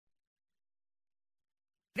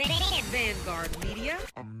Vanguard Media,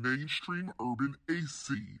 a mainstream urban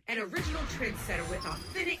AC, an original trendsetter with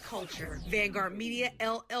authentic culture.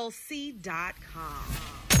 VanguardMediaLLC.com.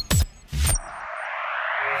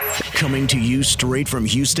 Coming to you straight from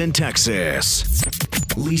Houston, Texas.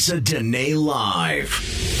 Lysa Denae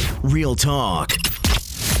Live. Real talk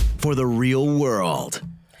for the real world.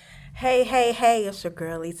 Hey, it's your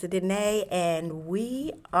girl Lysa Denae, and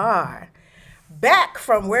we are back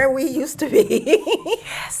from where we used to be.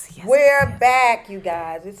 Yes. We're back, you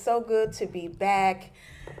guys. It's so good to be back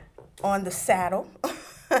on the saddle.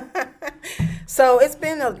 So it's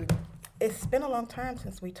been a long time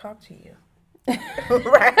since we talked to you.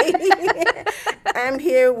 Right? I'm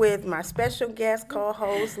here with my special guest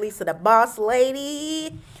co-host, Lysa the Boss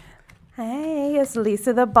Lady. Hey, it's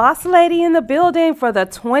Lysa the Boss Lady in the building for the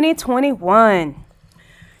 2021.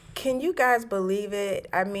 Can you guys believe it?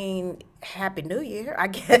 I mean, Happy New Year, I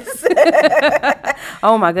guess.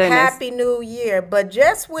 Oh, my goodness. Happy New Year. But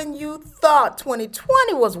just when you thought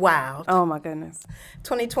 2020 was wild, Oh, my goodness.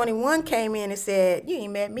 2021 came in and said, you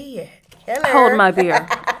ain't met me yet. Hello. Hold my beer.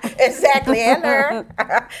 Exactly. Hello.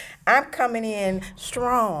 I'm coming in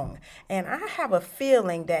strong. And I have a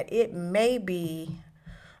feeling that it may be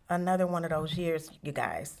another one of those years, you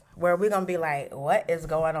guys, where we're going to be like, what is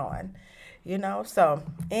going on? You know? So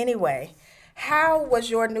anyway, how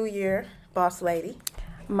was your New Year, Boss Lady?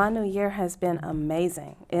 My New Year has been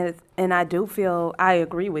amazing. And I do feel, I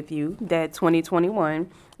agree with you, that 2021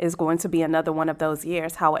 is going to be another one of those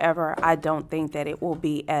years. However, I don't think that it will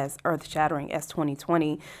be as earth-shattering as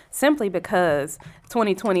 2020, simply because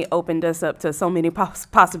 2020 opened us up to so many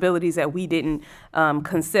possibilities that we didn't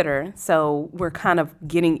consider. So we're kind of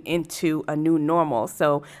getting into a new normal.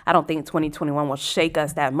 So I don't think 2021 will shake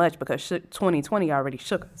us that much because 2020 already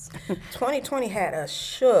shook us. 2020 had us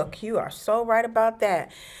shook. You are so right about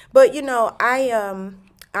that. But, you know, I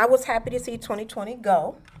was happy to see 2020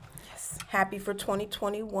 go. Happy for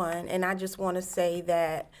 2021, and I just want to say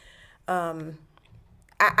that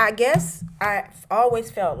I guess I've always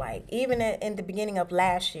felt like, even in the beginning of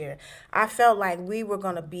last year, I felt like we were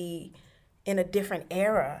going to be in a different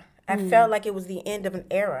era. I felt like it was the end of an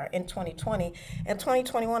era in 2020, and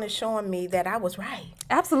 2021 is showing me that I was right.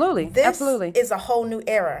 Absolutely. This is a whole new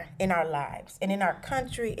era in our lives, and in our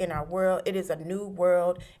country, in our world. It is a new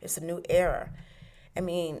world. It's a new era. I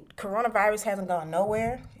mean, coronavirus hasn't gone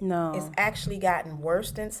nowhere. No. It's actually gotten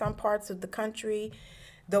worse in some parts of the country.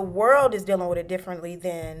 The world is dealing with it differently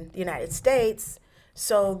than the United States,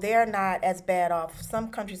 so they're not as bad off. Some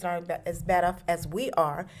countries aren't as bad off as we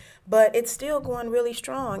are, but it's still going really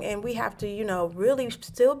strong, and we have to, you know, really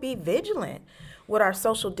still be vigilant with our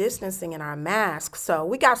social distancing and our masks. So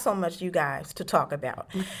we got so much, you guys, to talk about.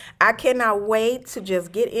 I cannot wait to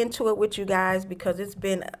just get into it with you guys, because it's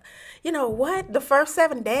been, you know what, the first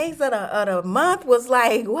 7 days of the month was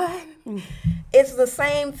like, what? It's the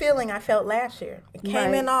same feeling I felt last year. It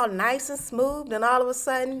came in all nice and smooth, and all of a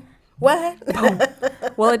sudden, what?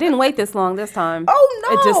 Well, it didn't wait this long this time.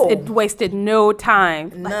 Oh, no. It wasted no time.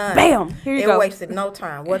 None. Like, bam, here you go. It wasted no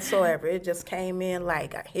time whatsoever. It just came in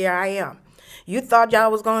like, here I am. You thought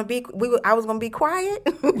y'all was gonna be, I was gonna be quiet?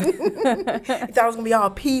 You thought I was gonna be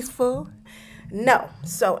all peaceful? No.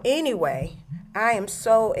 So anyway, I am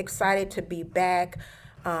so excited to be back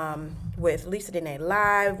with Lysa Denae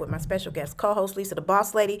Live, with my special guest co-host, Lysa the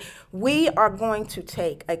Boss Lady. We are going to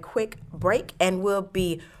take a quick break, and we'll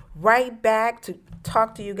be right back to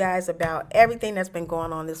talk to you guys about everything that's been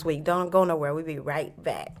going on this week. Don't go nowhere. We'll be right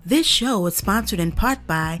back. This show is sponsored in part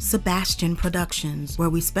by Sebastian Productions, where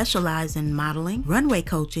we specialize in modeling, runway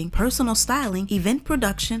coaching, personal styling, event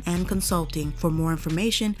production, and consulting. For more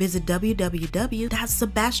information, visit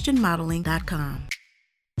www.sebastianmodeling.com.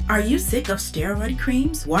 Are you sick of steroid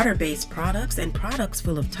creams, water-based products, and products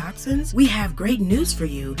full of toxins? We have great news for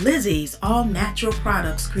you. Lizzie's all-natural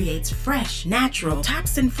products creates fresh, natural,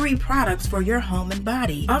 toxin-free products for your home and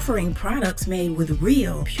body, offering products made with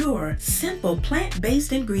real, pure, simple,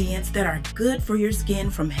 plant-based ingredients that are good for your skin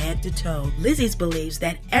from head to toe. Lizzie's believes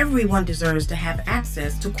that everyone deserves to have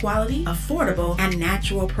access to quality, affordable, and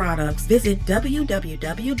natural products. Visit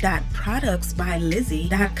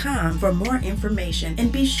www.productsbylizzie.com for more information,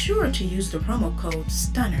 and be sure to use the promo code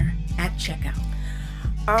STUNNER at checkout.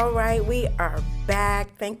 All right, we are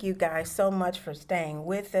back. Thank you guys so much for staying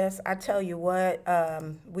with us. I tell you what,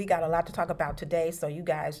 we got a lot to talk about today, so you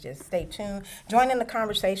guys just stay tuned. Join in the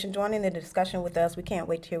conversation, join in the discussion with us. We can't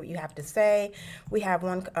wait to hear what you have to say. We have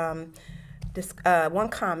one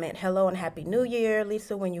comment. Hello and Happy New Year.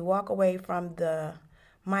 Lysa, when you walk away from the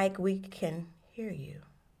mic, we can hear you.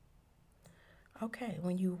 Okay,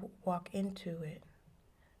 when you walk into it,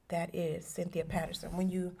 That is Cynthia Patterson. When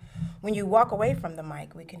you walk away from the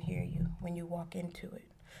mic, we can hear you. When you walk into it,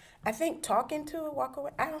 I think talk into it, walk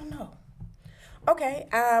away. I don't know. Okay,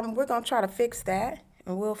 we're gonna try to fix that,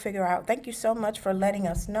 and we'll figure out. Thank you so much for letting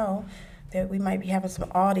us know that we might be having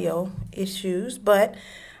some audio issues, but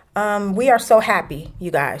we are so happy,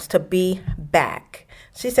 you guys, to be back.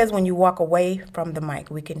 She says when you walk away from the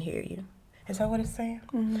mic, we can hear you. Is that what it's saying?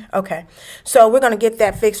 Mm-hmm. Okay. So we're going to get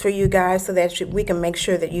that fixed for you guys so that we can make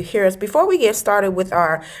sure that you hear us. Before we get started with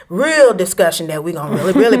our real discussion that we're going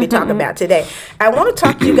to really be talking about today, I want to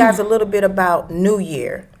talk to you guys a little bit about New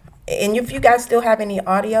Year. And if you guys still have any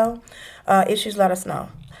audio issues, let us know.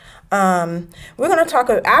 We're going to talk,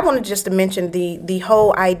 I wanted just to mention the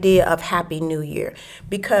whole idea of Happy New Year,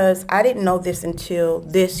 because I didn't know this until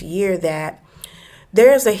this year that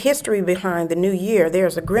there's a history behind the new year.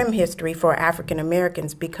 There's a grim history for African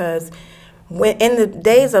Americans because when in the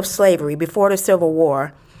days of slavery, before the Civil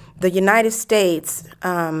War, the United States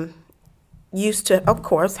used to, of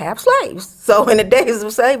course, have slaves. So in the days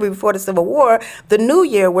of slavery before the Civil War, the new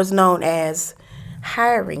year was known as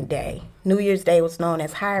Hiring Day. New Year's Day was known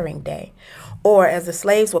as Hiring Day, or as the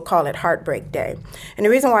slaves would call it, Heartbreak Day. And the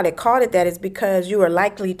reason why they called it that is because you were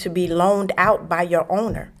likely to be loaned out by your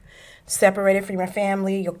owner. Separated from your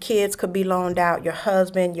family, your kids could be loaned out, your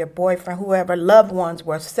husband, your boyfriend, whoever, loved ones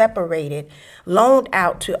were separated, loaned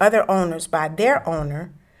out to other owners by their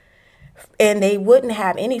owner, and they wouldn't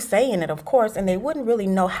have any say in it, of course, and they wouldn't really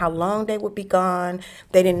know how long they would be gone.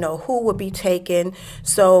 They didn't know who would be taken.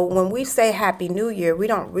 So when we say Happy New Year, we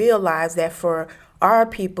don't realize that for our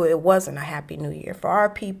people, it wasn't a Happy New Year. For our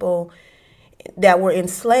people that were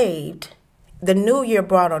enslaved, the new year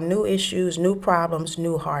brought on new issues, new problems,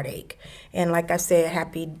 new heartache. And like I said,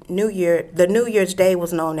 Happy New Year, the New Year's Day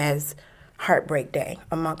was known as Heartbreak Day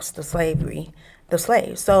amongst the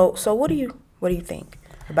slaves. So what do you think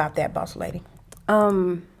about that, boss lady?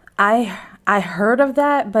 I heard of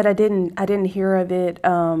that, but I didn't hear of it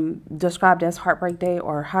described as Heartbreak Day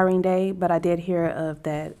or Hiring Day, but I did hear of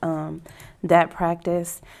that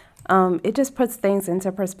practice. It just puts things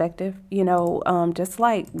into perspective, just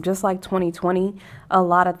like 2020, a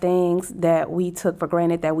lot of things that we took for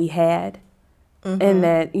granted that we had and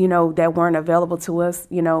that, that weren't available to us,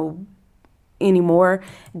 anymore.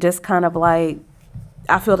 Just kind of like,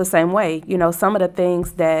 I feel the same way, some of the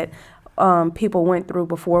things that people went through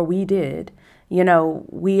before we did,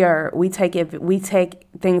 we take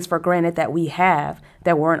things for granted that we have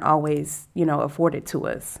that weren't always, afforded to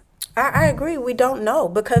us. I agree. We don't know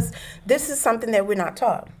because this is something that we're not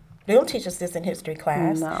taught. They don't teach us this in history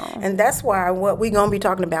class. No. And that's why what we're going to be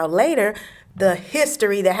talking about later, the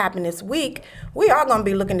history that happened this week, we are going to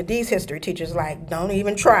be looking at these history teachers like, don't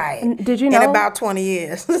even try it. Did you know? In about 20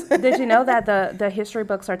 years. Did you know that the history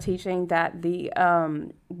books are teaching that the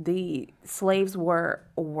slaves were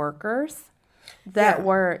workers that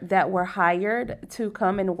were hired to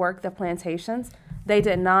come and work the plantations? They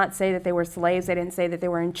did not say that they were slaves. They didn't say that they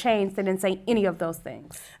were in chains. They didn't say any of those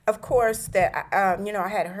things. Of course, that I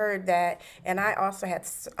had heard that, and I also had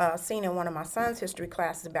seen in one of my son's history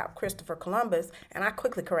classes about Christopher Columbus, and I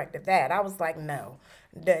quickly corrected that. I was like, no,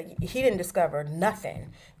 he didn't discover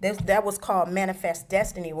nothing. That was called Manifest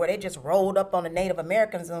Destiny, where they just rolled up on the Native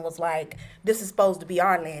Americans and was like, this is supposed to be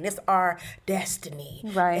our land. It's our destiny.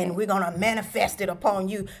 Right. And we're going to manifest it upon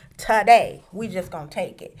you today. We just going to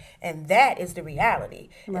take it. And that is the reality.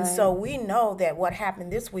 Right. And so we know that what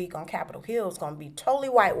happened this week on Capitol Hill is going to be totally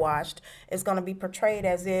whitewashed. It's going to be portrayed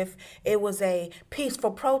as if it was a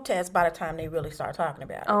peaceful protest by the time they really start talking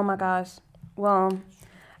about it. Oh, my gosh. Well,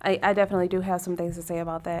 I definitely do have some things to say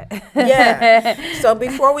about that. Yeah. So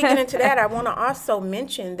before we get into that, I want to also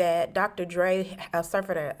mention that Dr. Dre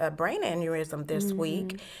suffered a brain aneurysm this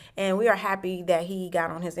week, and we are happy that he got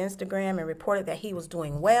on his Instagram and reported that he was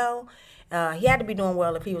doing well. He had to be doing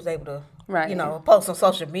well if he was able to, post on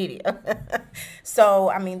social media. So,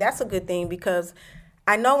 I mean, that's a good thing because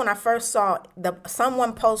I know when I first saw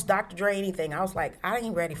someone post Dr. Dre anything, I was like, I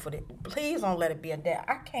ain't ready for this. Please don't let it be a death.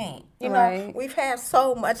 I can't. Right. We've had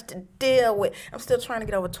so much to deal with. I'm still trying to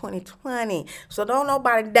get over 2020. So don't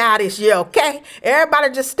nobody die this year, okay?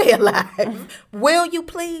 Everybody just stay alive. Will you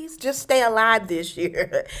please just stay alive this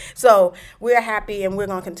year? So we're happy and we're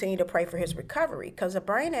going to continue to pray for his recovery because a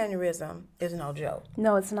brain aneurysm is no joke.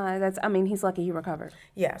 No, it's not. He's lucky he recovered.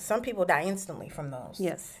 Yeah, some people die instantly from those.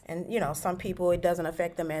 Yes. And, some people, it doesn't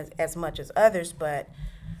affect them as much as others, but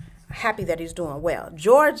happy that he's doing well.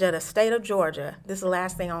 Georgia, the state of Georgia, this is the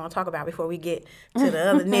last thing I want to talk about before we get to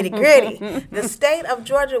the other nitty gritty. The state of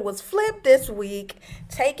Georgia was flipped this week,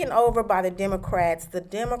 taken over by the Democrats. The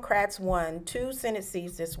Democrats won 2 Senate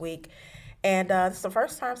seats this week, And it's the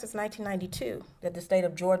first time since 1992 that the state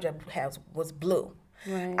of Georgia was blue.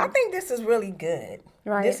 Right. I think this is really good.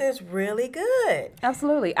 Right. This is really good.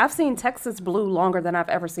 Absolutely. I've seen Texas blue longer than I've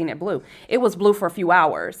ever seen it blue. It was blue for a few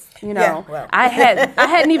hours, you know. Yeah, well. I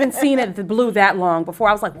hadn't even seen it blue that long before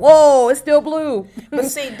I was like, whoa, it's still blue. But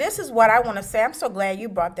see, this is what I want to say. I'm so glad you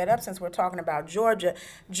brought that up since we're talking about Georgia.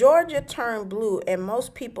 Georgia turned blue, and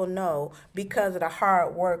most people know because of the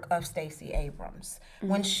hard work of Stacey Abrams.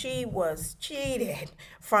 When she was cheated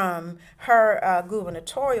from her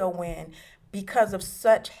gubernatorial win, because of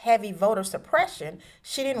such heavy voter suppression,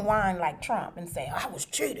 she didn't whine like Trump and say, I was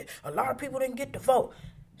cheated. A lot of people didn't get to vote.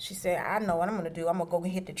 She said, I know what I'm going to do. I'm going to go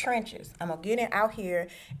hit the trenches. I'm going to get out here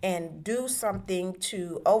and do something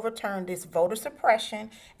to overturn this voter suppression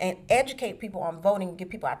and educate people on voting and get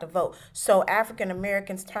people out to vote. So African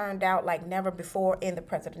Americans turned out like never before in the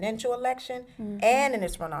presidential election and in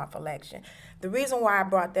this runoff election. The reason why I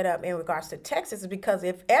brought that up in regards to Texas is because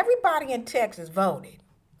if everybody in Texas voted,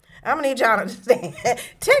 I'm going to need y'all to understand,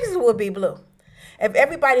 Texas would be blue. If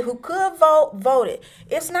everybody who could vote, voted.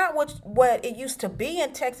 It's not what it used to be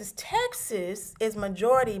in Texas. Texas is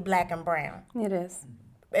majority black and brown. It is.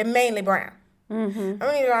 And mainly brown. Mm-hmm.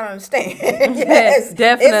 I mean, you don't understand. Yes,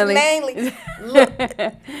 definitely. It's mainly, look,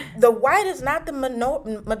 the white is not the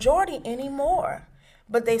majority anymore.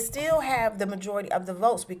 But they still have the majority of the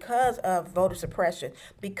votes because of voter suppression,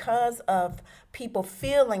 because of people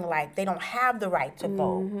feeling like they don't have the right to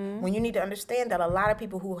vote. When you need to understand that a lot of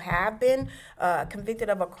people who have been convicted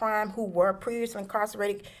of a crime, who were previously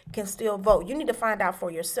incarcerated, can still vote. You need to find out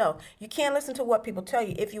for yourself. You can't listen to what people tell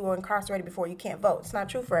you. If you were incarcerated before, you can't vote. It's not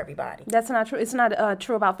true for everybody. That's not true. It's not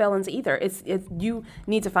true about felons either. It's you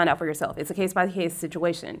need to find out for yourself. It's a case-by-case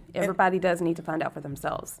situation. Everybody does need to find out for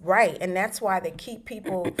themselves. Right, and that's why they keep people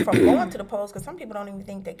from going to the polls, because some people don't even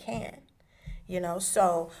think they can. You know,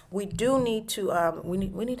 so we do need to we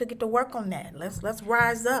need to get to work on that. Let's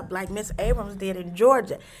rise up like Miss Abrams did in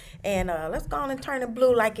Georgia, and let's go on and turn it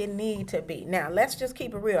blue like it need to be. Now let's just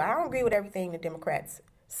keep it real. I don't agree with everything the Democrats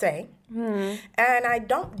say, and I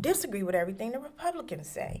don't disagree with everything the Republicans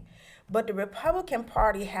say. But the Republican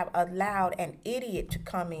Party have allowed an idiot to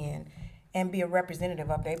come in and be a representative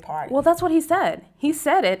of their party. Well, that's what he said. He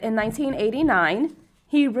said it in 1989.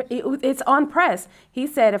 It's on press. He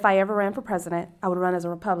said, if I ever ran for president, I would run as a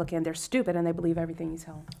Republican. They're stupid and they believe everything you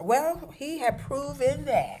tell them. Well, he had proven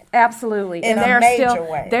that. Absolutely. In and a major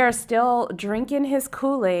way. They're still drinking his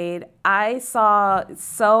Kool-Aid. I saw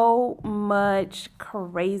so much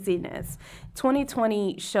craziness.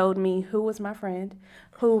 2020 showed me who was my friend,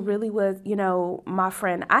 who really was, my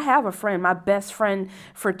friend. I have a friend, my best friend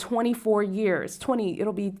for 24 years.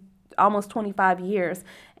 It'll be almost 25 years.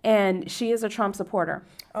 And she is a Trump supporter.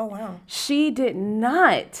 Oh, wow. She did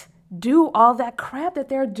not do all that crap that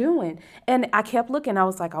they're doing. And I kept looking. I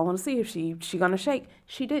was like, I want to see if she going to shake.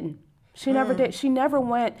 She didn't. She never did. She never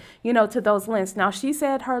went, to those lengths. Now, she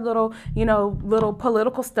said her little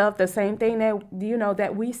political stuff, the same thing that,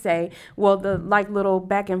 that we say, well, the little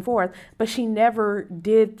back and forth, but she never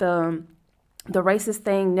did the racist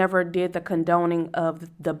thing, never did the condoning of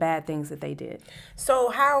the bad things that they did. So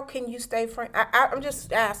how can you stay friends? I'm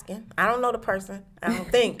just asking. I don't know the person. I don't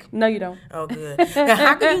think. No, you don't. Oh, good. Now,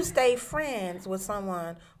 how can you stay friends with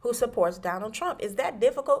someone who supports Donald Trump? Is that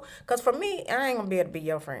difficult? Because for me, I ain't going to be able to be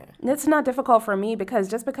your friend. It's not difficult for me because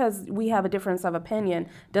just because we have a difference of opinion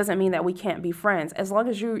doesn't mean that we can't be friends. As long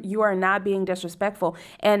as you are not being disrespectful.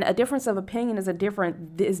 And a difference of opinion is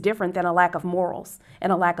different than a lack of morals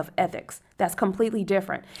and a lack of ethics. That's completely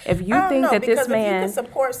different. If you think that this man... if you can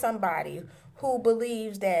support somebody who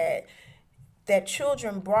believes that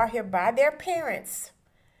children brought here by their parents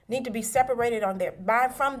need to be separated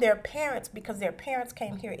from their parents because their parents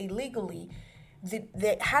came here illegally,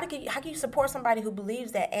 how can you support somebody who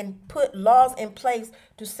believes that and put laws in place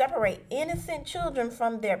to separate innocent children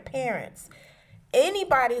from their parents?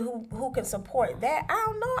 Anybody who can support that, I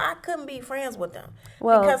don't know. I couldn't be friends with them.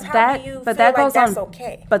 Well, because how do you feel like that's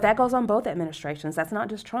okay? But that goes on both administrations. That's not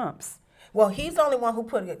just Trump's. Well, he's the only one who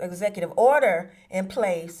put an executive order in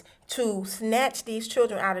place to snatch these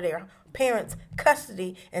children out of their parents'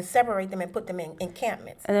 custody and separate them and put them in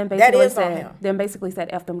encampments. And then basically said,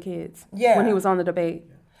 F them kids. Yeah. When he was on the debate.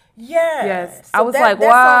 Yeah. Yes. So I was like,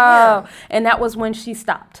 wow. And that was when she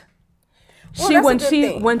stopped. Well, When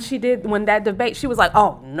that debate, she was like,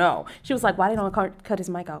 oh no. She was like, why they don't cut his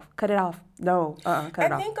mic off? Cut it off. No, cut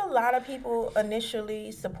it off. I think a lot of people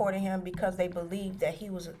initially supported him because they believed that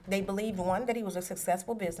one, that he was a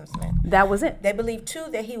successful businessman. That was it. They believed, two,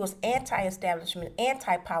 that he was anti-establishment,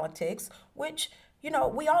 anti-politics, which,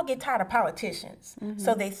 we all get tired of politicians. Mm-hmm.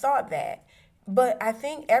 So they thought that. But I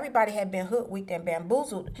think everybody had been hoodwinked and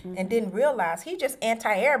bamboozled and didn't realize he just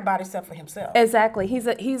anti-everybody except for himself. Exactly.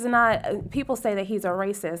 He's not. People say that he's a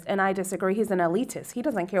racist, and I disagree. He's an elitist. He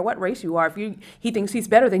doesn't care what race you are. He thinks he's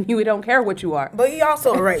better than you. He don't care what you are. But he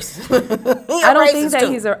also a racist. I don't think that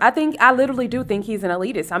he's a. I literally do think he's an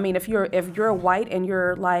elitist. I mean, if you're white and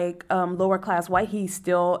you're like lower class white, he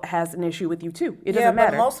still has an issue with you too. It doesn't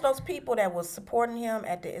matter. But most of those people that was supporting him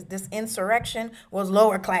at this insurrection was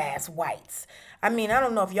lower class whites. I mean, I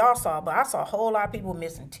don't know if y'all saw, but I saw a whole lot of people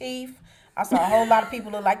missing teeth. I saw a whole lot of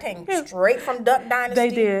people look like taken straight from Duck Dynasty. They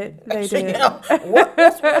did. So, you know,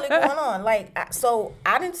 what's really going on? So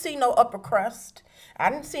I didn't see no upper crust. I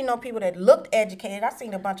didn't see no people that looked educated. I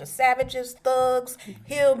seen a bunch of savages, thugs,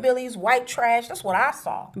 hillbillies, white trash. That's what I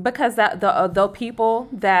saw. Because the people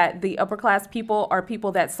that the upper class people are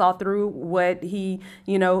people that saw through what he,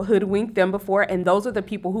 hoodwinked them before, and those are the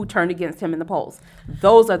people who turned against him in the polls.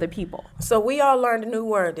 Those are the people. So we all learned a new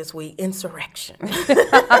word this week: insurrection.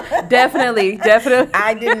 Definitely.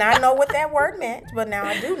 I did not know what that word meant, but now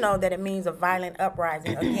I do know that it means a violent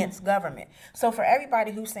uprising against government. So for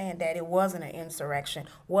everybody who's saying that it wasn't an insurrection,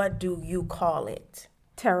 what do you call it?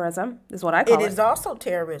 Terrorism is what I call it. It is also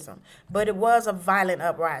terrorism, but it was a violent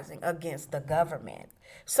uprising against the government.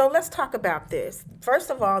 So let's talk about this. First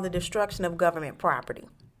of all, the destruction of government property.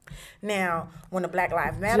 Now, when the Black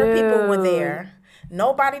Lives Matter people were there,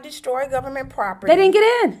 nobody destroyed government property. They didn't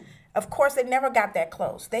get in. Of course, they never got that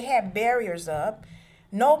close. They had barriers up.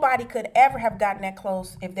 Nobody could ever have gotten that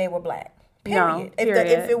close if they were black. Period. No, period.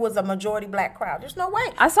 If it was a majority black crowd, there's no way.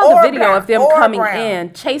 I saw the video of them coming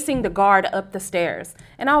in, chasing the guard up the stairs.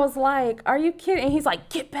 And I was like, are you kidding? And he's like,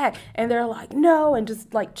 get back. And they're like, no. And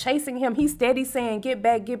just like chasing him. He's steady saying, get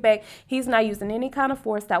back, get back. He's not using any kind of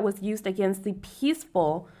force that was used against the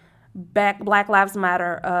peaceful Black Lives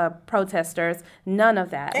Matter protesters. None of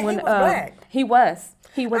that. And he was black.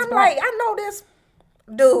 He was I'm black. like, I know this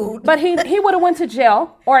dude. But he would have went to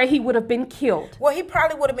jail, or he would have been killed. Well, he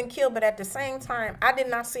probably would have been killed, but at the same time, I did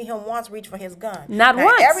not see him once reach for his gun. Not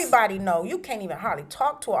once. Everybody know you can't even hardly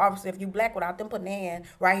talk to an officer if you black without them putting their hand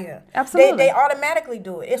right here. Absolutely. They automatically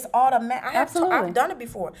do it. It's automatic. Absolutely. I've done it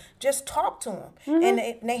before. Just talk to them, and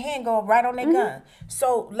their hand go right on their gun.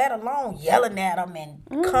 So let alone yelling at them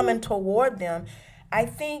and coming toward them. I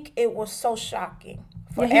think it was so shocking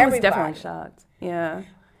for everybody. He was definitely shocked. Yeah.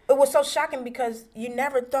 It was so shocking because you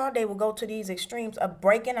never thought they would go to these extremes of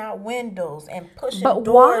breaking out windows and pushing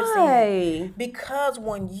doors in. Because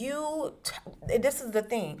when this is the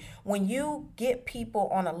thing, when you get people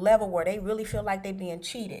on a level where they really feel like they're being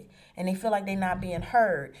cheated and they feel like they're not being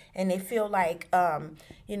heard and they feel like,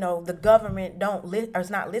 the government is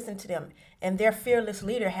not listening to them and their fearless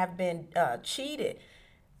leader have been cheated,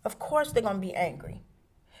 of course they're going to be angry.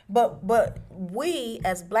 But we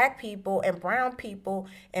as black people and brown people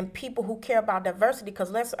and people who care about diversity,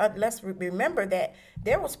 because let's remember that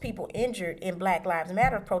there was people injured in Black Lives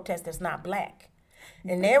Matter protests that's not black,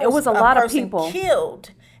 and there was a lot of people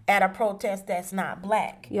killed at a protest that's not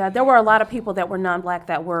black. Yeah, there were a lot of people that were non-black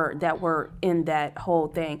that were in that whole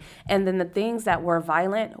thing, and then the things that were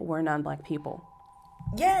violent were non-black people.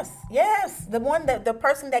 Yes. The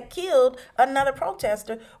person that killed another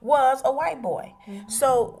protester was a white boy. Mm-hmm.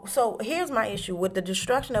 So here's my issue with the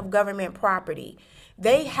destruction of government property.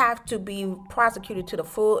 They have to be prosecuted to the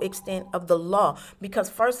full extent of the law. Because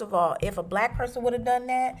first of all, if a black person would have done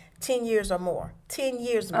that, 10 years or more. 10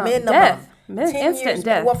 years minimum. Death. Instant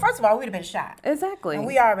death. Well, first of all, we'd have been shot. Exactly. And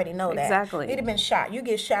we already know that. Exactly. We'd have been shot. You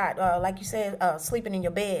get shot, like you said, sleeping in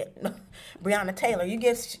your bed. Breonna Taylor. You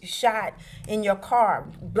get shot in your car.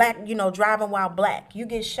 Black, driving while black. You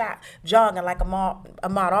get shot jogging like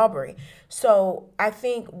Ahmaud Arbery. So I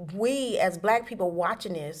think we as black people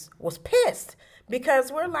watching this was pissed.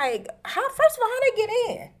 Because we're like, first of all, how'd they get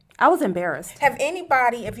in? I was embarrassed. Have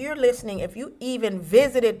anybody, if you're listening, if you even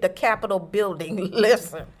visited the Capitol building,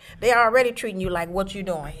 listen, they're already treating you like, what you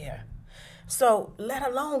doing here? So let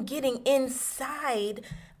alone getting inside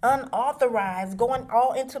unauthorized, going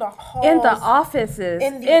all into the halls. In the offices.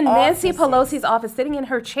 In Nancy Pelosi's office, sitting in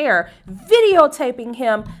her chair, videotaping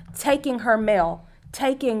him, taking her mail,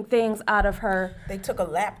 taking things out of her. They took a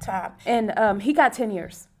laptop. And he got 10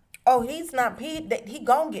 years. Oh, he's not. He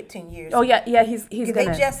gonna get 10 years. Oh yeah, he's gonna. They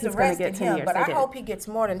just arrested get 10 him, years. but I hope he gets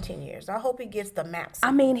more than 10 years. I hope he gets the maximum.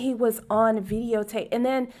 I mean, he was on videotape, and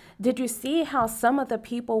then did you see how some of the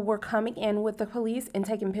people were coming in with the police and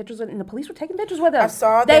taking pictures with, and the police were taking pictures with them? I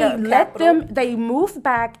saw that. They moved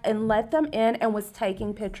back and let them in and was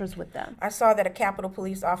taking pictures with them. I saw that a Capitol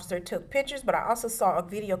police officer took pictures, but I also saw a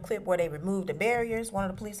video clip where they removed the barriers. One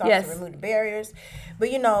of the police officers removed the barriers, but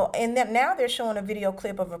and then now they're showing a video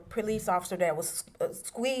clip of police officer that was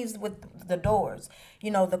squeezed with the doors.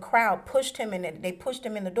 The crowd pushed him, and they pushed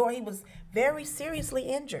him in the door. He was very seriously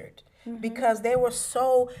injured because they were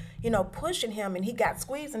so, pushing him, and he got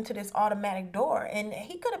squeezed into this automatic door, and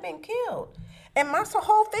he could have been killed. And my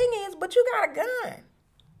whole thing is, but you got a gun.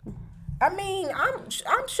 I mean,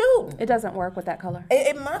 I'm shooting. It doesn't work with that color.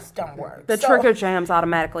 It must don't work. The trigger jams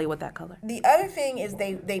automatically with that color. The other thing is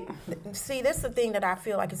they see, this is the thing that I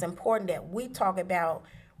feel like is important that we talk about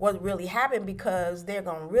what really happened, because they're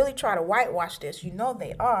going to really try to whitewash this. They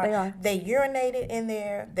are. They are. They urinated in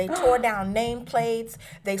there. They tore down nameplates.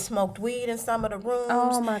 They smoked weed in some of the rooms.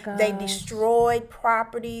 Oh, my God. They destroyed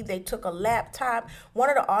property. They took a laptop. One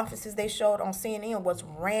of the offices they showed on CNN was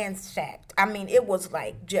ransacked. I mean, it was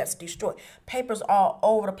like just destroyed. Papers all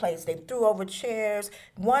over the place. They threw over chairs.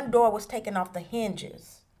 One door was taken off the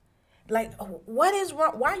hinges. Like, what is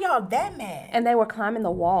wrong? Why y'all that mad? And they were climbing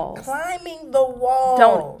the walls. Climbing the walls.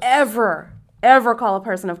 Don't ever call a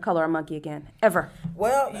person of color a monkey again. Ever.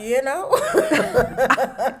 Well,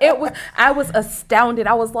 I was astounded.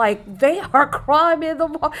 I was like, they are climbing the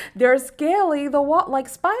wall. They're scaling the wall like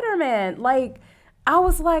Spider-Man. Like, I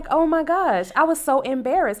was like, oh my gosh. I was so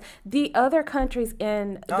embarrassed. The other countries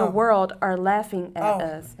in the world are laughing at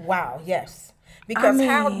us. Wow, yes. Because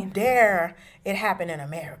how dare it happen in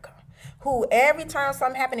America? Who every time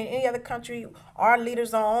something happened in any other country, our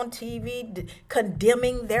leaders are on TV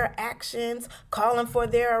condemning their actions, calling for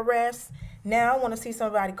their arrest. Now I want to see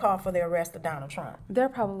somebody call for the arrest of Donald Trump. They're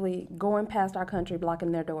probably going past our country,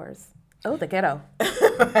 blocking their doors. Oh, the ghetto.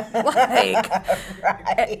 Right.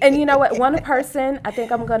 And you know what? One person, I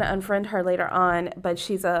think I'm going to unfriend her later on, but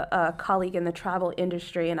she's a colleague in the travel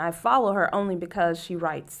industry, and I follow her only because she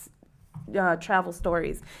writes travel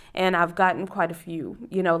stories, and I've gotten quite a few,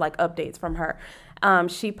 like updates from her.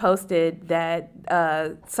 She posted that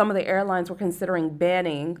some of the airlines were considering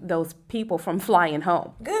banning those people from flying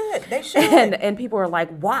home. Good, they should. And people were like,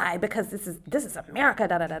 why? Because this is America,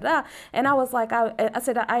 da da da da. And I was like, I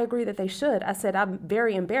said, I agree that they should. I said, I'm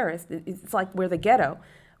very embarrassed. It's like we're the ghetto.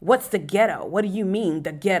 What's the ghetto? What do you mean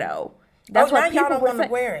the ghetto? That's what y'all don't want to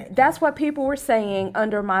wear it. That's what people were saying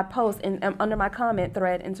under my post and under my comment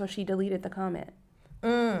thread until she deleted the comment.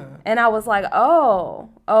 And I was like, oh,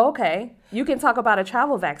 okay. You can talk about a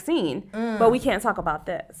travel vaccine, but we can't talk about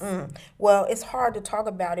this. Well, it's hard to talk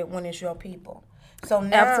about it when it's your people. So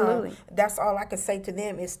now, absolutely, that's all I can say to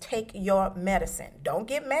them is take your medicine. Don't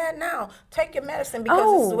get mad now. Take your medicine,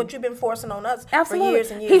 because this is what you've been forcing on us for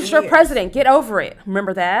years and years. He's your president. Get over it.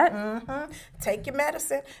 Remember that? Take your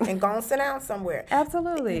medicine and go and sit down somewhere.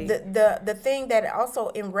 Absolutely. The thing that also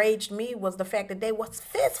enraged me was the fact that they was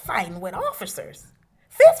fist fighting with officers.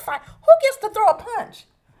 Fist fight. Who gets to throw a punch?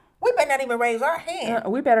 We better not even raise our hand.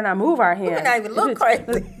 We better not move our hand. We better not even look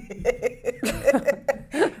crazy.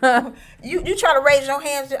 You try to raise your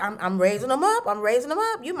hands. I'm raising them up. I'm raising them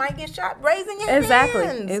up. You might get shot raising your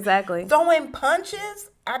hands. Exactly. Throwing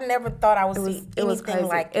punches. I never thought I would see anything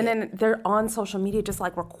like it. And then they're on social media just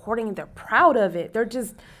like recording, and they're proud of it. They're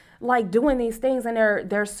just like doing these things, and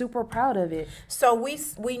they're super proud of it. So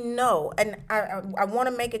we know, and I want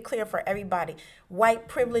to make it clear for everybody, white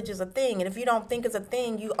privilege is a thing, and if you don't think it's a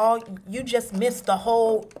thing, you just missed the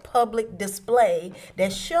whole public display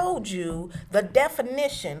that showed you the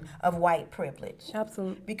definition of white privilege.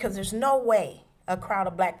 Absolutely. Because there's no way a crowd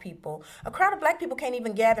of black people can't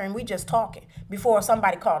even gather, and we just talking before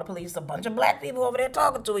somebody called the police. A bunch of black people over there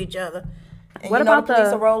talking to each other. And what about the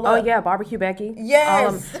police will roll up. Oh yeah, barbecue Becky?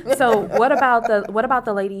 Yes. So what about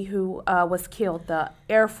the lady who was killed, the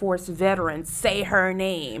Air Force veteran? Say her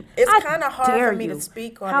name. It's kind of hard for me to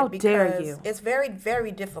speak on it, because dare you? It's very,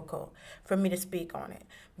 very difficult for me to speak on it,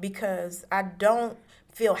 because I don't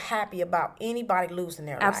feel happy about anybody losing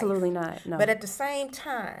their life. Absolutely not. No. But at the same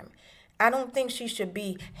time, I don't think she should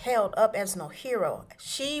be held up as no hero.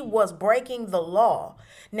 She was breaking the law.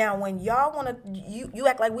 Now, when y'all want to, you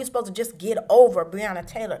act like we're supposed to just get over Breonna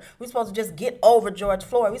Taylor. We're supposed to just get over George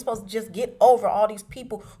Floyd. We're supposed to just get over all these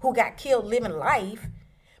people who got killed living life.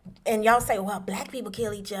 And y'all say, well, black people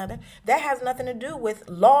kill each other. That has nothing to do with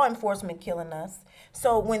law enforcement killing us.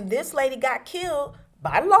 So when this lady got killed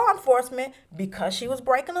by law enforcement because she was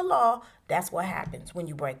breaking the law, that's what happens when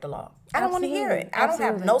you break the law. I don't want to hear it. I don't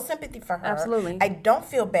have no sympathy for her. Absolutely. I don't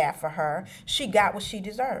feel bad for her. She got what she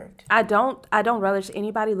deserved. I don't relish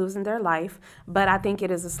anybody losing their life, but I think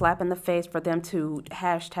it is a slap in the face for them to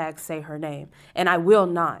hashtag say her name. And I will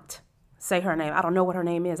not say her name. I don't know what her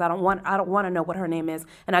name is. I don't want to know what her name is,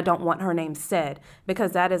 and I don't want her name said,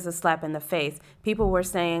 because that is a slap in the face. People were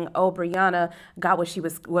saying, "Oh, Brianna got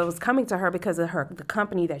what was coming to her because of the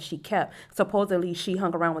company that she kept. Supposedly, she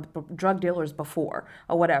hung around with drug dealers before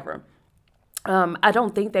or whatever." I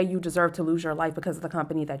don't think that you deserve to lose your life because of the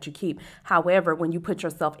company that you keep. However, when you put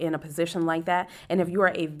yourself in a position like that, and if you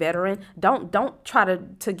are a veteran, don't try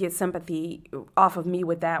to get sympathy off of me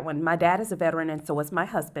with that one. My dad is a veteran, and so is my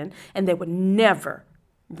husband, and they would never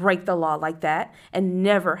break the law like that, and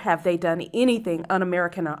never have they done anything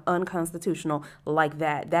un-American or unconstitutional like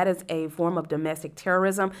that. That is a form of domestic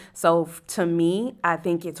terrorism. So to me, I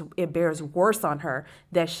think it bears worse on her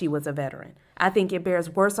that she was a veteran. I think it bears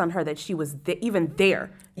worse on her that she was even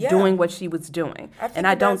there doing what she was doing. And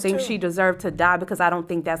I don't think she deserved to die, because I don't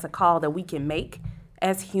think that's a call that we can make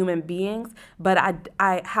as human beings. But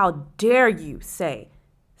I how dare you say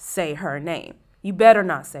her name? You better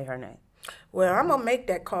not say her name. Well, I'm going to make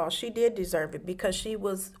that call. She did deserve it, because she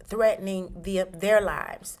was threatening their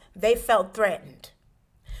lives. They felt threatened.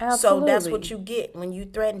 Absolutely. So that's what you get when you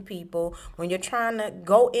threaten people. When you're trying to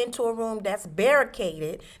go into a room that's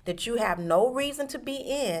barricaded, that you have no reason to be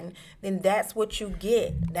in, then that's what you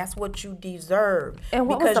get. That's what you deserve. And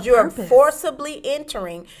what because was the you're purpose? Forcibly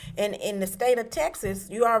entering. And in the state of Texas,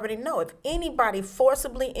 you already know, if anybody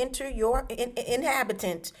forcibly enter your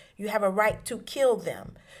inhabitant, you have a right to kill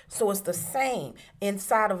them. So it's the same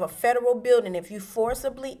inside of a federal building. If you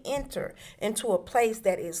forcibly enter into a place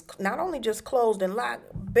that is not only just closed and locked,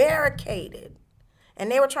 barricaded,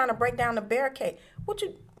 and they were trying to break down the barricade,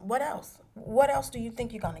 what else? What else do you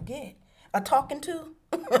think you're gonna get? A talking to?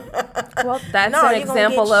 Well,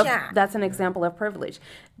 that's an example of privilege.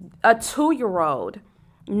 A 2-year-old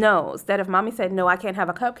knows that if mommy said no, I can't have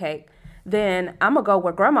a cupcake, then I'm gonna go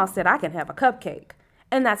where grandma said I can have a cupcake.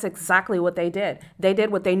 And that's exactly what they did. They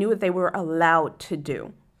did what they knew that they were allowed to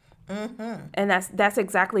do. Mm-hmm. And that's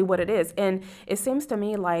exactly what it is. And it seems to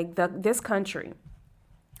me like this country,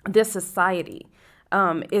 this society,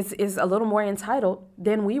 is a little more entitled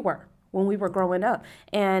than we were when we were growing up.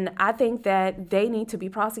 And I think that they need to be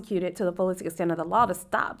prosecuted to the fullest extent of the law to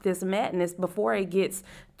stop this madness before it gets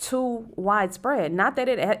too widespread. Not that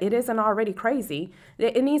it isn't already crazy.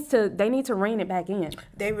 They need to rein it back in.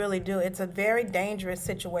 They really do. It's a very dangerous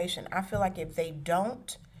situation. I feel like if they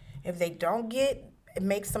don't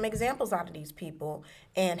make some examples out of these people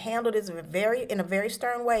and handle this in a very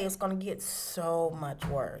stern way, it's going to get so much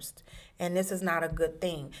worse. And this is not a good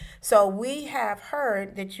thing. So we have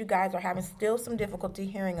heard that you guys are having still some difficulty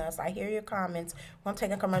hearing us. I hear your comments. We'll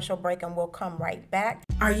take a commercial break and we'll come right back.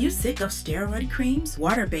 Are you sick of steroid creams,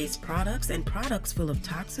 water-based products, and products full of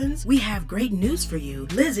toxins? We have great news for you.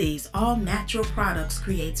 Lizzie's all-natural products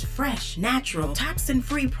creates fresh, natural,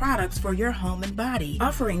 toxin-free products for your home and body,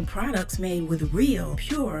 offering products made with real,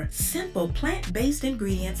 pure, simple, plant-based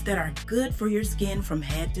ingredients that are good for your skin from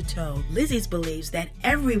head to toe. Lizzie's believes that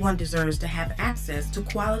everyone deserves to have access to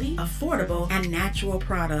quality, affordable, and natural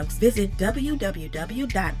products. Visit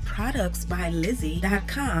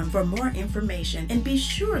www.productsbylizzie.com for more information, and be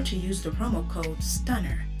sure to use the promo code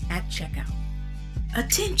STUNNER at checkout.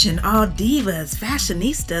 Attention all divas,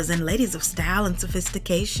 fashionistas, and ladies of style and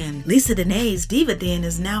sophistication. Lysa Denae's Diva Den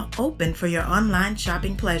is now open for your online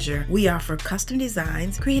shopping pleasure. We offer custom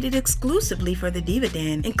designs created exclusively for the Diva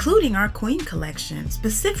Den, including our Queen collection,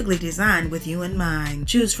 specifically designed with you in mind.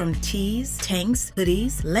 Choose from tees, tanks,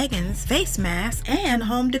 hoodies, leggings, face masks, and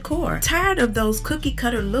home decor. Tired of those cookie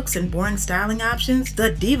cutter looks and boring styling options?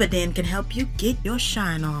 The Diva Den can help you get your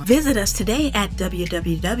shine on. Visit us today at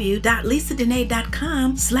www.lysadenae.com/Divaden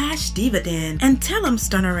and tell them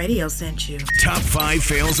Stunner Radio sent you. Top 5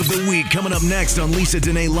 fails of the week coming up next on Lysa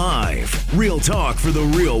Denae Live. Real talk for the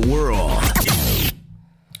real world.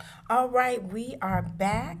 All right, we are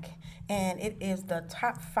back, and it is the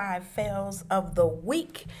top 5 fails of the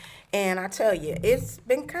week. And I tell you, it's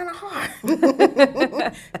been kind of hard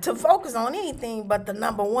to focus on anything but the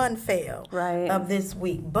number 1 fail of this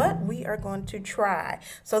week. But we are going to try.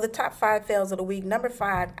 So the top 5 fails of the week. Number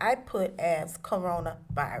 5, I put as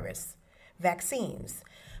coronavirus vaccines,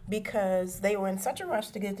 because they were in such a rush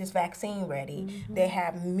to get this vaccine ready. Mm-hmm. They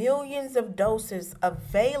have millions of doses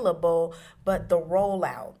available, but the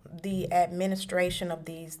rollout, the administration of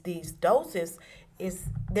these doses,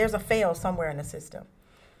 there's a fail somewhere in the system.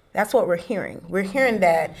 That's what we're hearing. We're hearing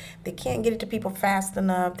that they can't get it to people fast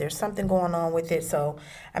enough. There's something going on with it. So,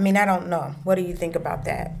 I mean, I don't know. What do you think about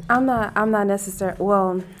that? I'm not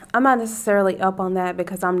necessarily up on that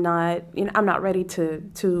because I'm not ready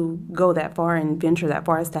to go that far and venture that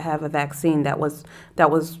far as to have a vaccine that was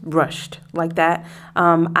rushed like that.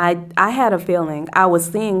 I had a feeling. I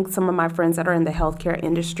was seeing some of my friends that are in the healthcare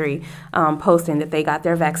industry posting that they got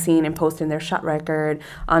their vaccine and posting their shot record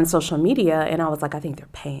on social media, and I was like, I think they're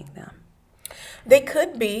paying them. They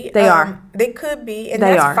could be. They are. They could be, and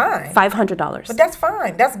They that's are. fine. $500. But that's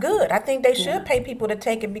fine. That's good. I think they should pay people to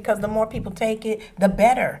take it because the more people take it, the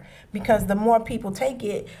better. Because the more people take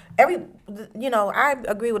it, I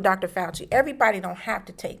agree with Dr. Fauci. Everybody don't have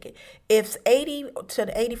to take it. If 80 to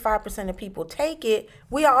 85% of people take it,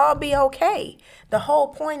 we'll all be okay. The whole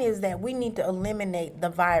point is that we need to eliminate the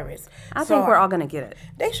virus. I think we're all going to get it.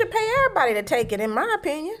 They should pay everybody to take it, in my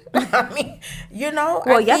opinion. I mean,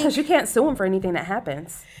 Well, yeah, because you can't sue them for anything that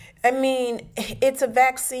happens. I mean, it's a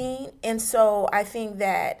vaccine, and so I think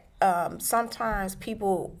that sometimes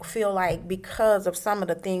people feel like because of some of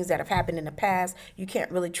the things that have happened in the past, you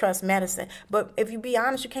can't really trust medicine. But if you be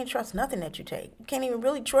honest, you can't trust nothing that you take. You can't even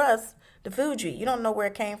really trust the food you eat. You don't know where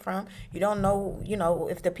it came from. You don't know,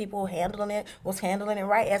 if the people handling it was handling it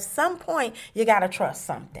right. At some point, you got to trust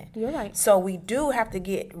something. You're right. So we do have to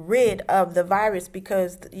get rid of the virus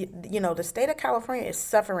because, the state of California is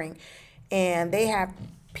suffering, and they have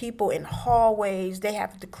people in hallways. They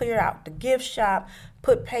have to clear out the gift shop,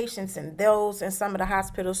 put patients in some of the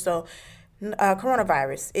hospitals. So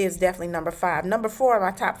coronavirus is definitely number 5. Number 4 of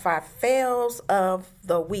my top 5 fails of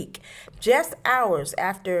the week. Just hours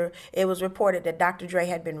after it was reported that Dr. Dre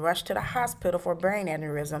had been rushed to the hospital for brain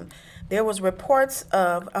aneurysm, there was reports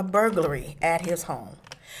of a burglary at his home.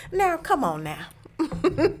 Now, come on now.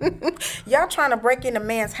 Y'all trying to break in a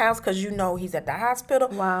man's house because he's at the hospital.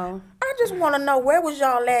 Wow. I just want to know, where was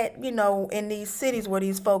y'all at, in these cities where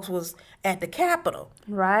these folks was at the Capitol?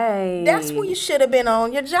 Right. That's where you should have been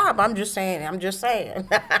on your job. I'm just saying.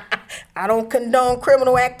 I don't condone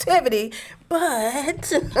criminal activity,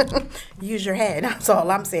 but use your head. That's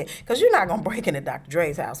all I'm saying. Because you're not going to break into Dr.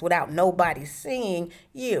 Dre's house without nobody seeing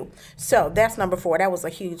you. So that's number 4. That was a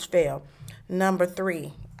huge fail. Number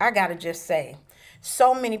 3, I got to just say,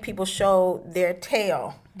 so many people showed their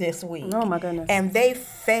tail this week. Oh, my goodness. And they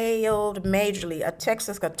failed majorly. A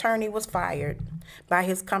Texas attorney was fired by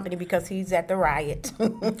his company because he's at the riot.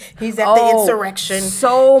 He's at the insurrection.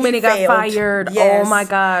 So many got failed. fired. Yes. Oh, my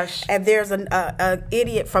gosh. And there's an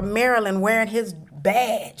idiot from Maryland wearing his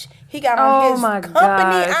badge. He got on his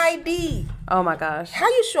company ID. Oh, my gosh. How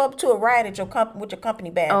you show up to a riot at with your company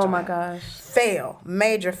badge on? Oh, my gosh. Fail.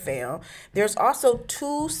 Major fail. There's also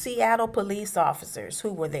 2 Seattle police officers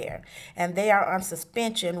who were there, and they are on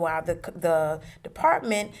suspension while the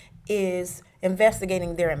department is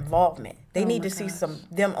investigating their involvement. They need to see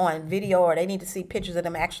them on video, or they need to see pictures of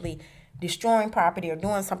them actually destroying property or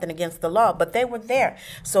doing something against the law, but they were there.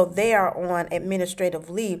 So they are on administrative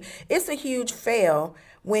leave. It's a huge fail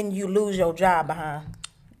when you lose your job behind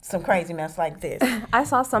some craziness like this. I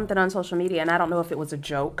saw something on social media, and I don't know if it was a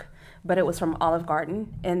joke, but it was from Olive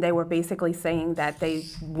Garden, and they were basically saying that they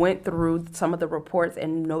went through some of the reports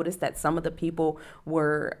and noticed that some of the people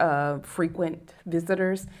were frequent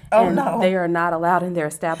visitors, and they are not allowed in their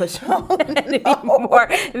establishment anymore.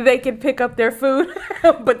 They can pick up their food,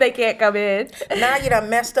 but they can't come in. Now you done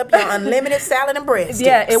messed up your unlimited salad and breadsticks.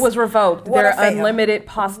 Yeah, it was revoked. What their unlimited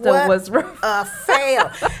pasta was revoked. A fail.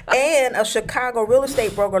 And a Chicago real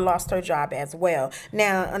estate broker lost her job as well.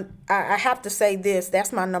 Now, I have to say this.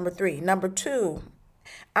 That's my number 3. Number 2,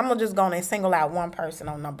 I'm just going to single out one person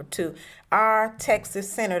on number 2. Our Texas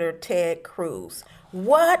Senator Ted Cruz.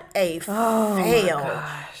 What a fail.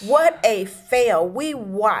 What a fail. We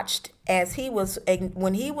watched as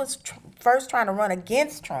when he was first trying to run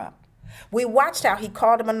against Trump. We watched how he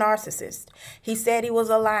called him a narcissist. He said he was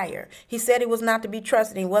a liar. He said he was not to be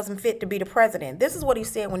trusted. He wasn't fit to be the president. This is what he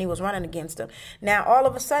said when he was running against him. Now, all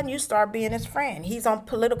of a sudden, you start being his friend. He's on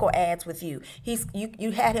political ads with you.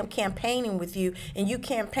 You had him campaigning with you, and you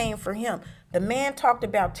campaigned for him. The man talked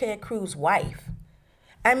about Ted Cruz's wife.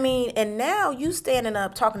 I mean, and now you standing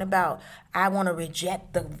up talking about, I want to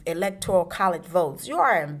reject the electoral college votes. You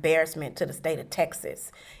are an embarrassment to the state of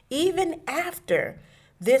Texas. Even after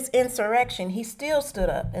this insurrection, he still stood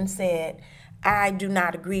up and said, I do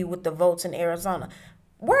not agree with the votes in Arizona.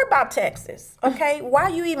 Worry about Texas, okay? Why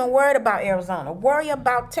are you even worried about Arizona? Worry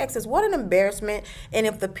about Texas. What an embarrassment. And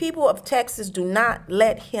if the people of Texas do not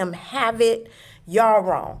let him have it, Y'all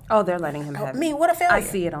wrong. Oh, they're letting him have it. I mean, what a failure. I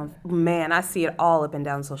see it all up and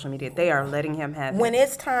down social media. They are letting him have it. When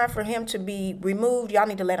it's time for him to be removed, y'all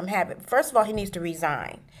need to let him have it. First of all, he needs to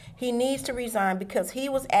resign. He needs to resign because he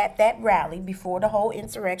was at that rally before the whole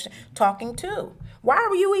insurrection talking to. Why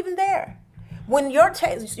were you even there? When your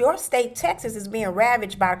state, Texas, is being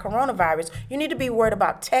ravaged by coronavirus, you need to be worried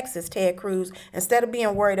about Texas, Ted Cruz, instead of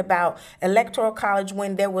being worried about Electoral College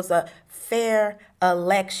when there was a fair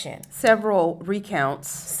election. Several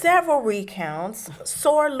recounts,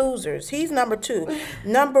 sore losers. He's number 2.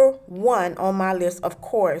 Number 1 on my list, of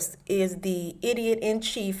course, is the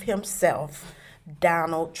idiot-in-chief himself,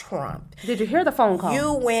 Donald Trump. Did you hear the phone call?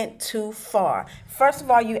 You went too far. First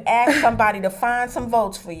of all, you asked somebody to find some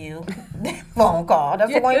votes for you. That phone call.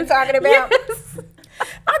 That's the one you're talking about? Yes.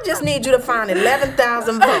 I just need you to find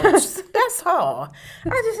 11,000 votes. That's all. I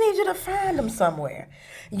just need you to find them somewhere.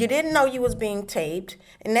 You didn't know you was being taped,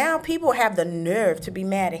 and now people have the nerve to be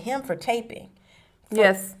mad at him for taping.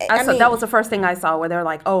 Yes, I saw, that was the first thing I saw where they're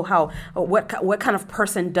like, what kind of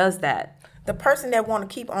person does that? The person that want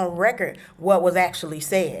to keep on record what was actually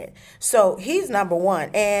said. So he's number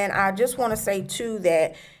 1. And I just want to say, too,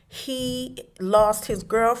 that he lost his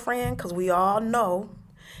girlfriend because we all know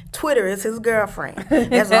Twitter is his girlfriend.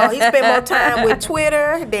 That's all. He spent more time with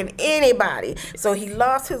Twitter than anybody. So he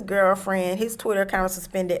lost his girlfriend. His Twitter account was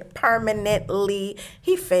suspended permanently.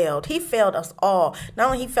 He failed. He failed us all. Not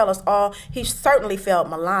only he failed us all, he certainly failed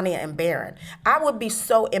Melania and Barron. I would be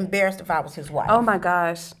so embarrassed if I was his wife. Oh my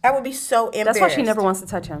gosh. I would be so embarrassed. That's why she never wants to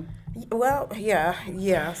touch him. Well,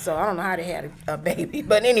 yeah. So I don't know how they had a baby.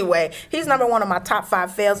 But anyway, he's number 1 on my top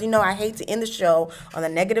 5 fails. You know, I hate to end the show on a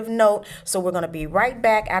negative note. So we're going to be right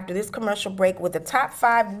back after this commercial break with the top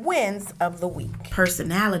 5 wins of the week.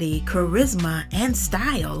 Personality, charisma, and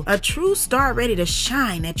style. A true star ready to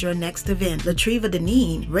shine at your next event. Latriva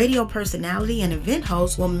Denae, radio personality and event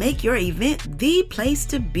host, will make your event the place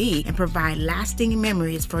to be and provide lasting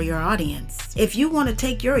memories for your audience. If you want to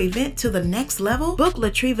take your event to the next level, book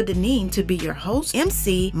Latriva Denae to be your host,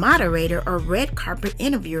 MC, moderator, or red carpet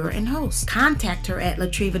interviewer and host. Contact her at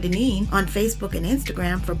Latriva Denae on Facebook and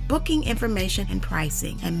Instagram for booking information and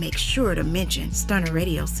pricing. And make sure to mention Stunner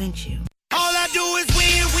Radio sent you. All I do is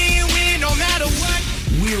win, no matter what.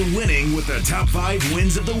 We're winning with the top 5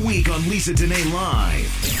 wins of the week on Lysa Experience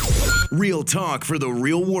Live. Real talk for the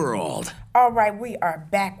real world. All right, we are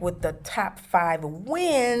back with the top 5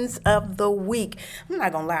 wins of the week. I'm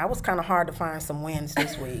not going to lie, it was kind of hard to find some wins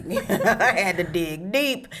this week. I had to dig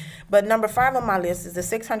deep. But number 5 on my list is the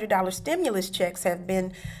 $600 stimulus checks have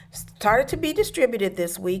been started to be distributed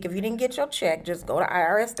this week. If you didn't get your check, just go to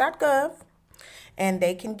irs.gov. And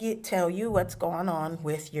they can tell you what's going on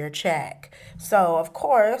with your check. So, of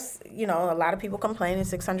course, you know, a lot of people complaining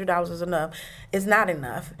 $600 is enough. It's not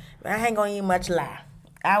enough. I ain't going to even much lie.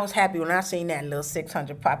 I was happy when I seen that little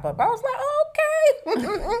 600 pop up. I was like,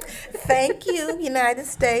 okay, thank you, United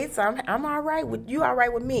States. I'm all right with you, all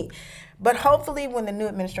right with me. But hopefully when the new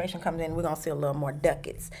administration comes in, we're going to see a little more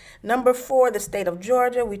ducats. Number 4, the state of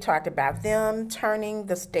Georgia. We talked about them turning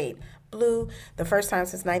the state blue the first time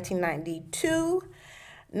since 1992.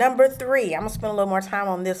 Number 3, I'm going to spend a little more time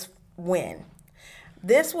on this win.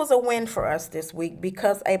 This was a win for us this week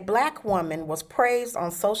because a black woman was praised on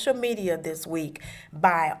social media this week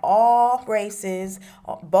by all races,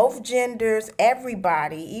 both genders,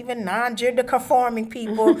 everybody, even non-gender conforming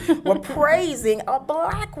people were praising a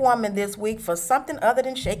black woman this week for something other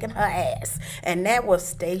than shaking her ass. And that was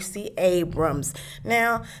Stacey Abrams.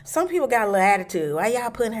 Now, some people got a little attitude. Why y'all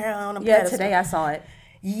putting her on a pedestal? Yeah, today I saw it.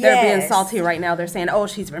 Yes. They're being salty right now. They're saying, oh,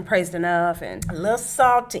 she's been praised enough. And a little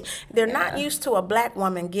salty. They're not used to a black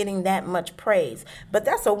woman getting that much praise. But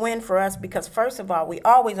that's a win for us because, first of all, we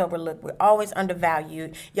always overlook. We're always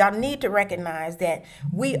undervalued. Y'all need to recognize that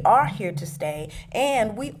we are here to stay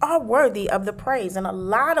and we are worthy of the praise. And a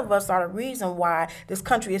lot of us are the reason why this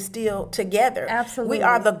country is still together. Absolutely. We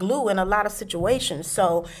are the glue in a lot of situations.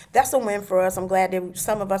 So that's a win for us. I'm glad that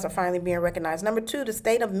some of us are finally being recognized. Number 2, the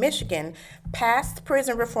state of Michigan passed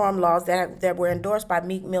prison reform laws that were endorsed by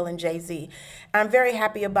Meek Mill and Jay-Z. I'm very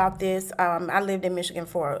happy about this. I lived in Michigan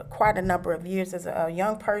for quite a number of years as a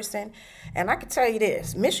young person, and I can tell you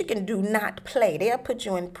this, Michigan do not play. They'll put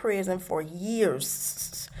you in prison for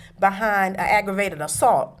years behind aggravated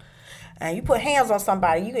assault. And you put hands on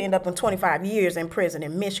somebody, you can end up in 25 years in prison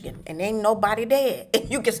in Michigan, and ain't nobody dead.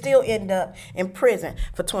 You can still end up in prison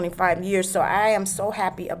for 25 years. So I am so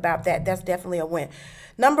happy about that. That's definitely a win.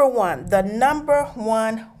 Number 1, the number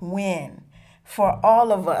 1 win for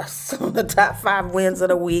all of us, the top 5 wins of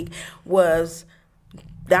the week, was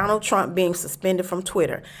Donald Trump being suspended from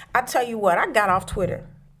Twitter. I tell you what, I got off Twitter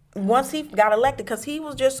once he got elected, because he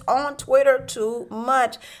was just on Twitter too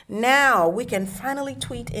much. Now we can finally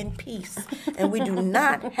tweet in peace, and we do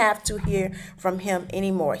not have to hear from him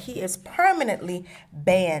anymore. He is permanently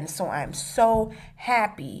banned, so I'm so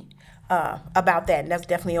happy about that, and that's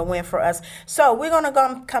definitely a win for us. So we're going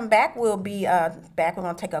to come back. We'll be back. We're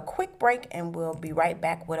going to take a quick break, and we'll be right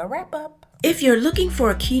back with a wrap-up. If you're looking for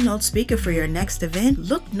a keynote speaker for your next event,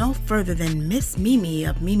 look no further than Miss Mimi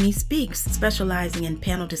of Mimi Speaks, specializing in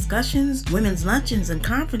panel discussions, women's luncheons and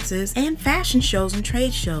conferences, and fashion shows and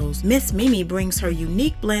trade shows. Miss Mimi brings her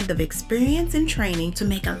unique blend of experience and training to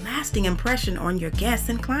make a lasting impression on your guests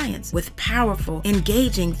and clients. With powerful,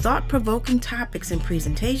 engaging, thought-provoking topics and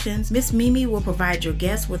presentations, Miss Mimi will provide your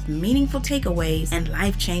guests with meaningful takeaways and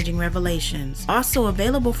life-changing revelations. Also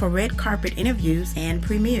available for red carpet interviews and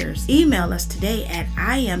premieres. Email us today at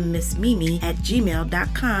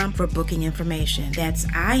iamMissMimi@gmail.com for booking information. That's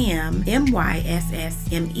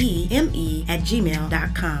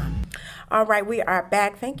iamMissMeme@gmail.com. All right, we are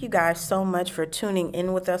back. Thank you guys so much for tuning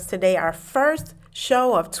in with us today. Our first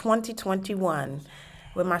show of 2021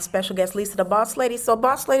 with my special guest, Lysa the Boss Lady. So,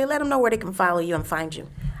 Boss Lady, let them know where they can follow you and find you.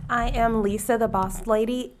 I am Lysa the Boss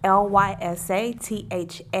Lady,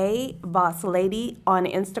 LYSATHA Boss Lady on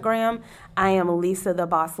Instagram. I am Lysa the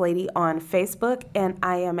Boss Lady on Facebook, and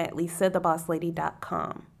I am at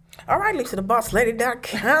LysaTheBossLady.com. All right,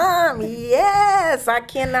 LysaTheBossLady.com. Yes, I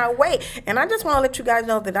cannot wait. And I just want to let you guys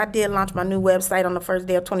know that I did launch my new website on the first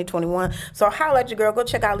day of 2021. So holla at your girl. Go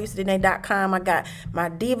check out LysaDenae.com. I got my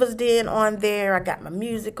Divas Den on there. I got my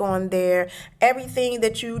music on there. Everything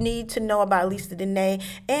that you need to know about Lysa Denae.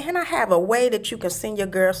 And I have a way that you can send your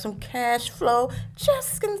girl some cash flow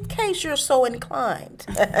just in case you're so inclined.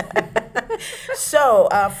 So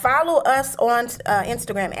follow us on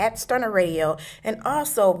Instagram at Stunner Radio, and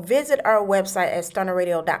also visit our website at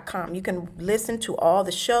stunnerradio.com. You can listen to all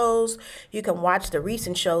the shows. You can watch the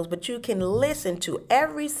recent shows, but you can listen to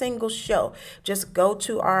every single show. Just go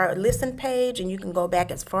to our listen page, and you can go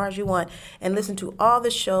back as far as you want and listen to all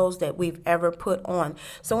the shows that we've ever put on.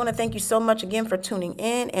 So I want to thank you so much again for tuning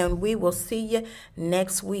in, and we will see you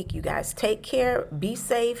next week. You guys take care, be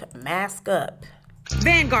safe, mask up.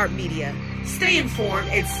 Vanguard Media. Stay informed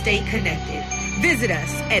and stay connected. Visit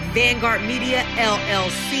us at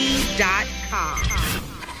VanguardMediaLLC.com.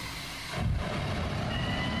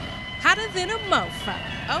 Hotter than a mofo.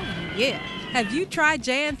 Oh, yeah. Have you tried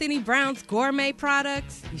J. Anthony Brown's gourmet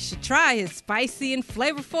products? You should try his spicy and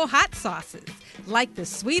flavorful hot sauces, like the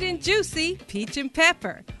sweet and juicy peach and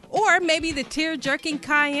pepper, or maybe the tear-jerking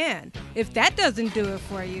cayenne. If that doesn't do it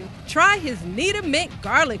for you, try his Nita Mint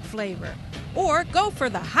garlic flavor, or go for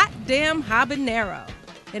the hot damn habanero.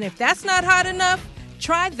 And if that's not hot enough,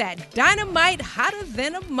 try that dynamite hotter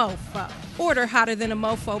than a mofo. Order Hotter Than a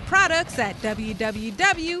Mofo products at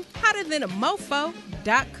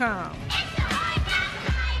www.hotterthanamofo.com.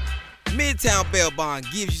 Midtown Bail Bond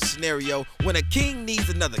gives you a scenario when a king needs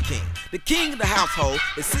another king. The king of the household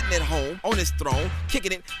is sitting at home on his throne,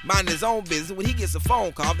 kicking it, minding his own business when he gets a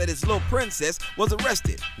phone call that his little princess was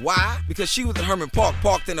arrested. Why? Because she was at Herman Park,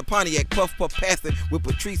 parked in a Pontiac, puff passing with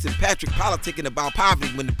Patrice and Patrick politicking about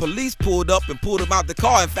poverty when the police pulled up and pulled him out the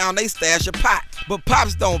car and found they stash a pot. But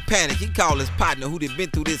Pops don't panic. He called his partner who'd been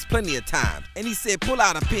through this plenty of times. And he said, pull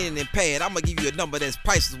out a pen and pad. I'm going to give you a number that's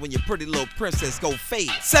priceless when your pretty little princess go fade.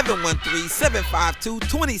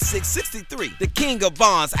 713-752-2663. The king of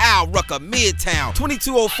bonds, Al Rucker, Midtown,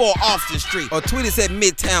 2204 Austin Street, or tweet us at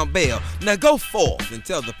Midtown Bail. Now go forth and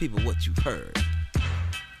tell the people what you've heard.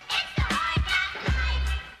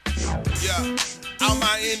 Yeah, all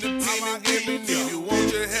my independent women, if you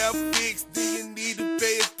want your hair fixed, then you need to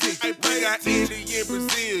pay attention. We got Indian,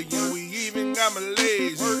 Brazilian, we even got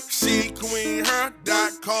Malaysian.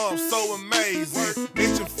 SheQueenHair.com, so amazing.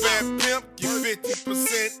 Bitch and fat pimp, get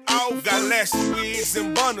 50% off. Got lashes, wigs,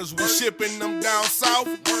 and bundles, we shipping them down south.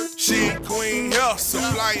 She Queen Hair,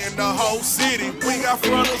 supplying the whole city. We got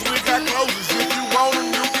frontals, we got closers. If you want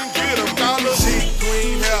them, you can get them. Dollar. She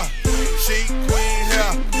Queen Hair, She Queen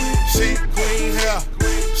Hair, She Queen Hair,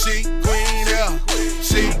 She Queen Hair,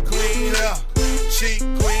 She Queen Hair, She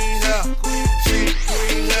Queen Hair, She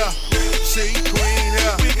Queen Hair, She Queen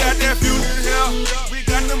Hair. We got that fusion hair, we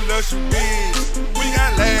got them luxury wigs, we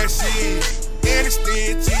got lashes and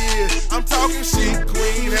extensions. I'm talking She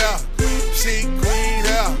Queen Hair, She Queen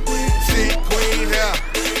Hair, She Queen Hair,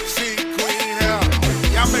 She Queen Hair.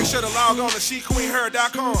 Y'all make sure to log on to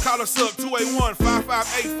SheQueenHair.com. Call us up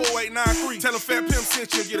 281-558-4893. Tell them Fat Pimp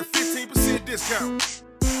sent you, get a 15% discount.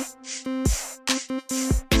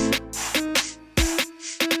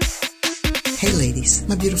 Hey ladies. ladies.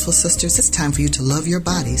 My beautiful sisters, it's time for you to love your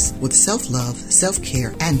bodies with self-love,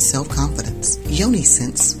 self-care, and self-confidence. Yoni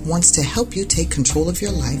Sense wants to help you take control of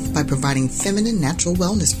your life by providing feminine natural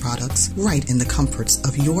wellness products right in the comforts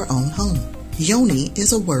of your own home. Yoni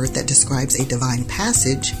is a word that describes a divine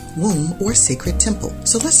passage, womb, or sacred temple.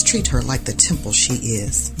 So let's treat her like the temple she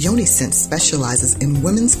is. Yoni Sense specializes in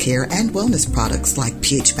women's care and wellness products like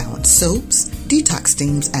pH-balanced soaps, detox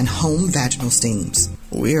steams, and home vaginal steams.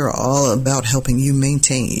 We're all about helping you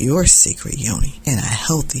maintain your secret yoni in a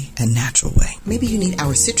healthy and natural way. Maybe you need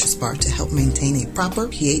our citrus bar to help maintain a proper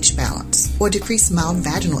pH balance or decrease mild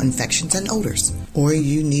vaginal infections and odors. Or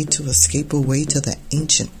you need to escape away to the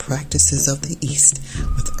ancient practices of the East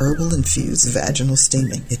with herbal-infused vaginal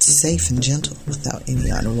steaming. It's safe and gentle without any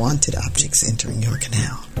unwanted objects entering your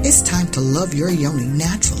canal. It's time to love your yoni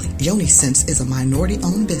naturally. Yoni Sense is a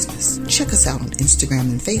minority-owned business. Check us out on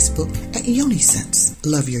Instagram and Facebook at Yoni Sense.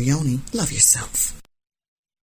 Love your yoni, love yourself.